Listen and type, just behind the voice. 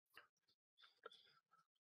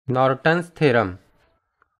Norton's theorem.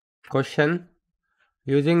 Question.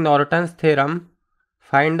 Using Norton's theorem,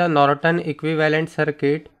 find the Norton equivalent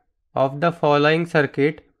circuit of the following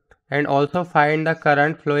circuit and also find the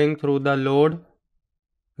current flowing through the load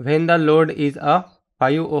when the load is a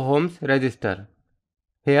 5 ohms resistor.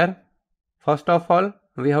 Here, first of all,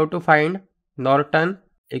 we have to find Norton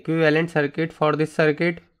equivalent circuit for this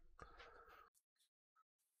circuit.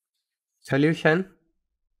 Solution.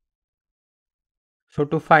 So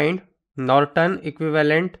to find Norton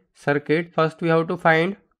equivalent circuit, first we have to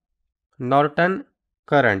find Norton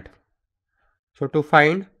current. So to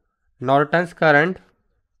find Norton's current,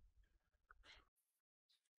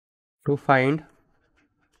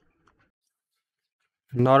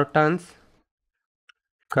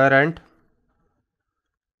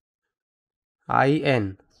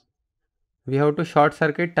 IN, we have to short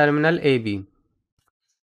circuit terminal AB.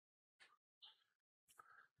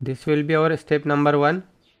 This will be our step number 1.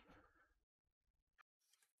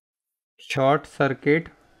 Short circuit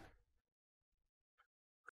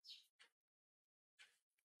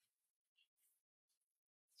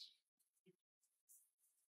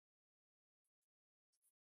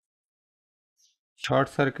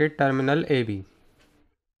terminal AB.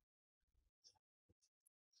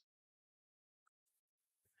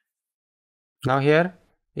 Now here,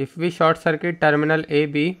 if we short circuit terminal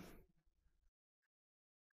AB,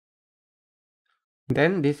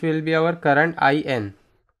 then this will be our current IN.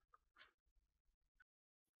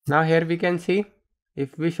 Now here we can see,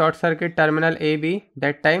 if we short circuit terminal AB,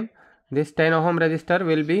 that time this 10 ohm resistor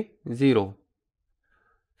will be 0.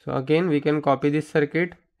 So again we can copy this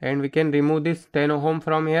circuit and we can remove this 10 ohm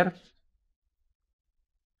from here.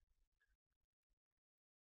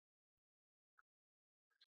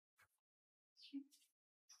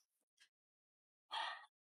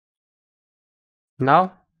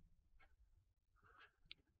 Now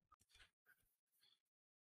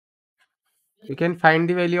you can find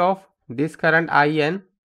the value of this current IN,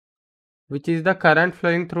 which is the current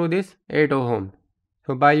flowing through this 8 ohm.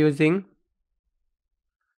 So by using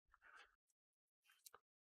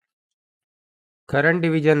current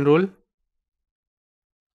division rule,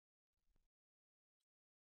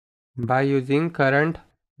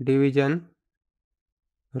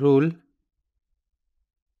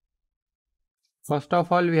 first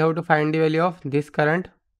of all we have to find the value of this current.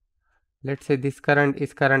 Let's say this current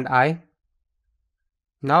is current I.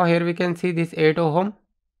 Now here we can see this 8 ohm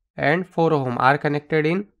and 4 ohm are connected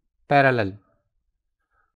in parallel.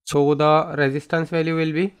 So the resistance value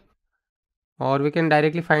will be, or we can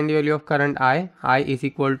directly find the value of current I is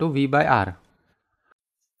equal to V by R.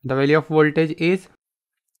 The value of voltage is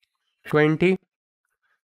 20.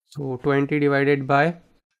 So 20 divided by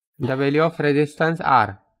the value of resistance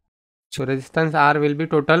R. So resistance R will be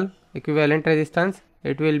total equivalent resistance.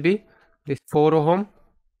 It will be this 4 ohm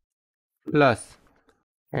plus,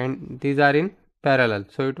 and these are in parallel.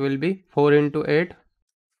 So it will be 4 into 8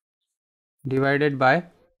 divided by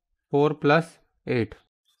 4 plus 8.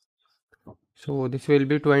 So this will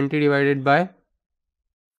be 20 divided by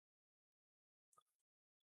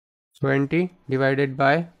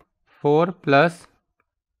 4 plus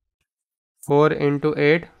 4 into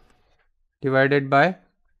 8 divided by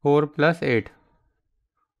 4 plus 8.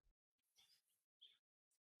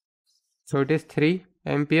 So it is 3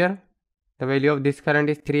 ampere. The value of this current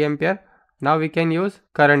is 3 ampere. Now we can use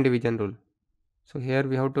current division rule. So here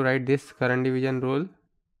we have to write this current division rule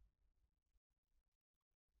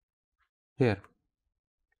here.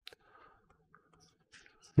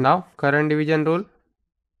 Now current division rule,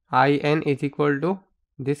 IN is equal to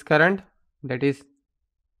this current, that is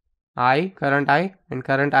current I, and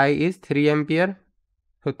current I is 3 ampere.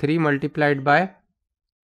 So 3 multiplied by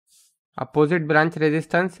opposite branch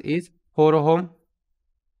resistance is 4 ohm.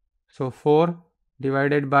 So 4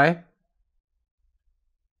 divided by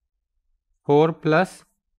 4 plus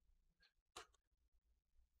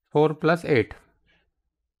 8.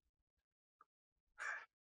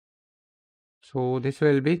 So this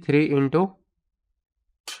will be 3 into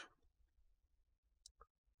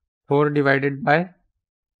 4 divided by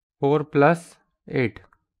 4 plus 8.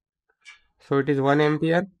 So it is 1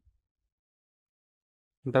 ampere.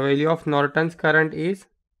 The value of Norton's current is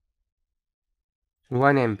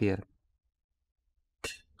 1 ampere.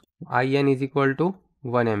 IN is equal to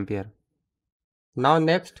 1 ampere. Now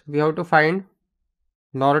next we have to find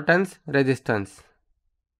Norton's resistance.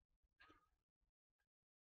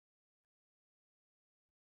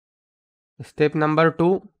 Step number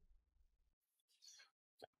 2,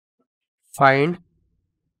 find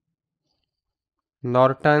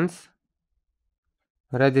Norton's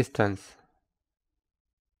resistance.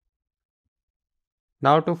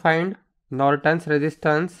 Now to find Norton's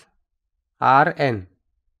resistance Rn,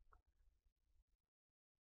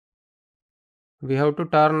 we have to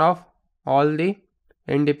turn off all the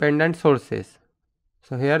independent sources.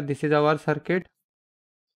 So here this is our circuit.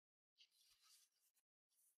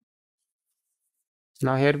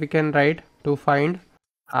 Now here we can write to find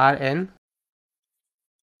Rn,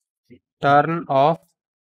 turn off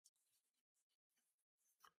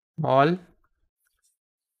all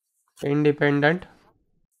independent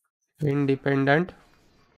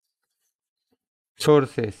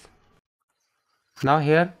sources. Now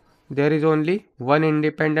here there is only one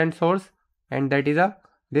independent source, and that is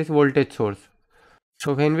this voltage source.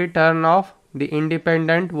 So when we turn off the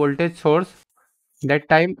independent voltage source, that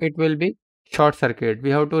time it will be short circuit. We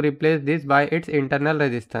have to replace this by its internal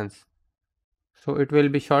resistance. So it will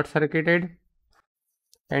be short circuited,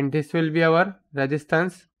 and this will be our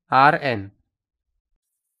resistance Rn.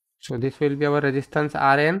 So this will be our resistance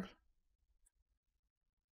Rn.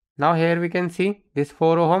 Now here we can see this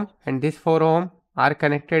 4 ohm and this 4 ohm are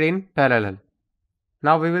connected in parallel.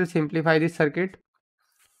 Now we will simplify this circuit.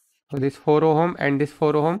 So this 4 ohm and this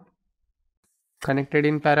 4 ohm connected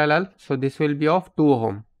in parallel. So this will be of 2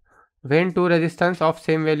 ohm. When two resistance of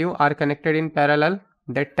same value are connected in parallel,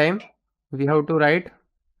 that time we have to write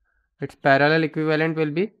its parallel equivalent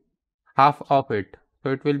will be half of it.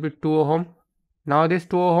 So it will be 2 ohm. Now this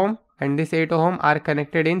 2 ohm and this 8 ohm are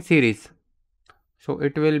connected in series. So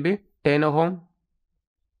it will be 10 ohm.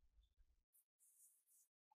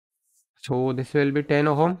 So this will be 10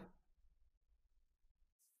 ohm.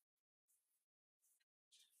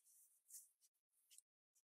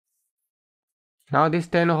 Now this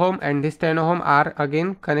 10 ohm and this 10 ohm are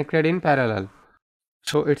again connected in parallel.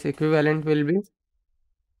 So its equivalent will be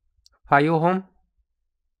 5 ohm.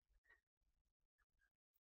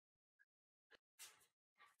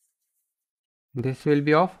 This will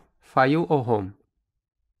be of 5 ohm.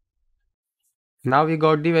 Now we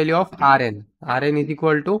got the value of Rn. Rn is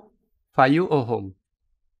equal to 5 ohm.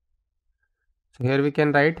 So here we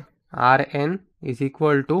can write Rn is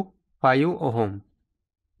equal to 5 ohm.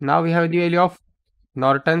 Now we have the value of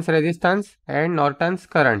Norton's resistance and Norton's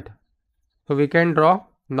current. So we can draw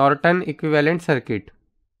Norton equivalent circuit.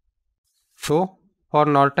 So for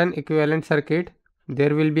Norton equivalent circuit,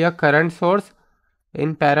 there will be a current source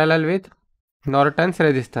in parallel with Norton's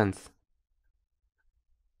resistance.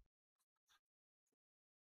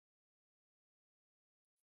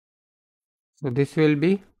 So this will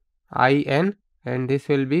be IN and this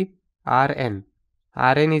will be RN.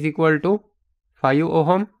 Rn is equal to 5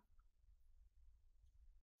 ohm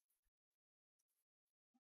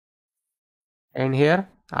and here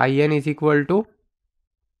IN is equal to,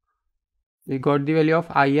 we got the value of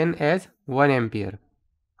IN as 1 ampere.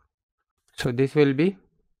 So this will be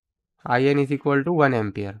IN is equal to 1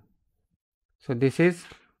 ampere. So this is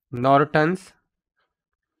Norton's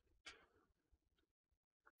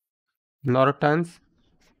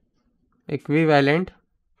equivalent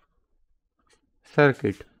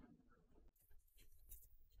circuit.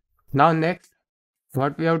 Now next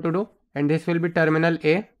what we have to do, and this will be terminal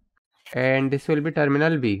A and this will be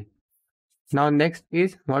terminal B. Now next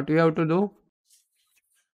is what we have to do,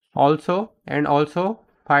 also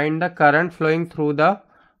find the current flowing through the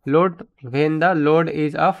load when the load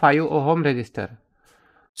is a 5 ohm resistor.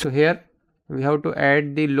 So here we have to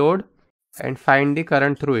add the load and find the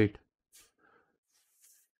current through it.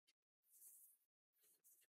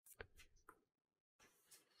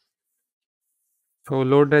 So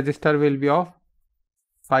load resistor will be of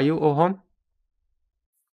 5 ohm.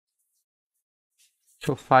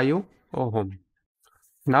 So 5 ohm.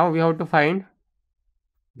 Now we have to find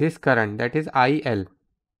this current, that is IL.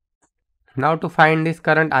 Now to find this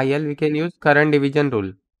current IL, we can use current division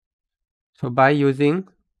rule. So by using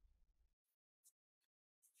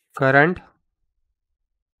current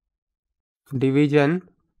division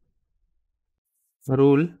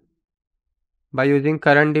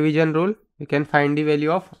rule, we can find the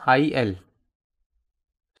value of IL.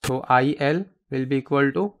 So IL will be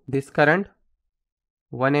equal to this current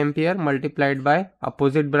 1 ampere multiplied by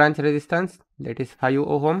opposite branch resistance, that is 5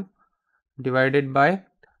 ohm, divided by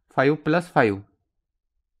 5 plus 5.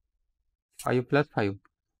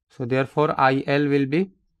 So therefore IL will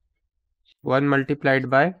be 1 multiplied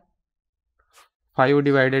by 5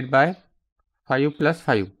 divided by 5 plus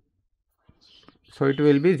 5. So it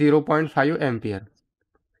will be 0.5 ampere.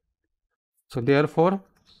 So therefore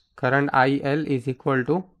current IL is equal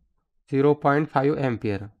to 0.5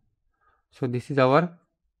 ampere. So this is our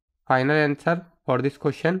final answer for this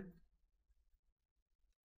question.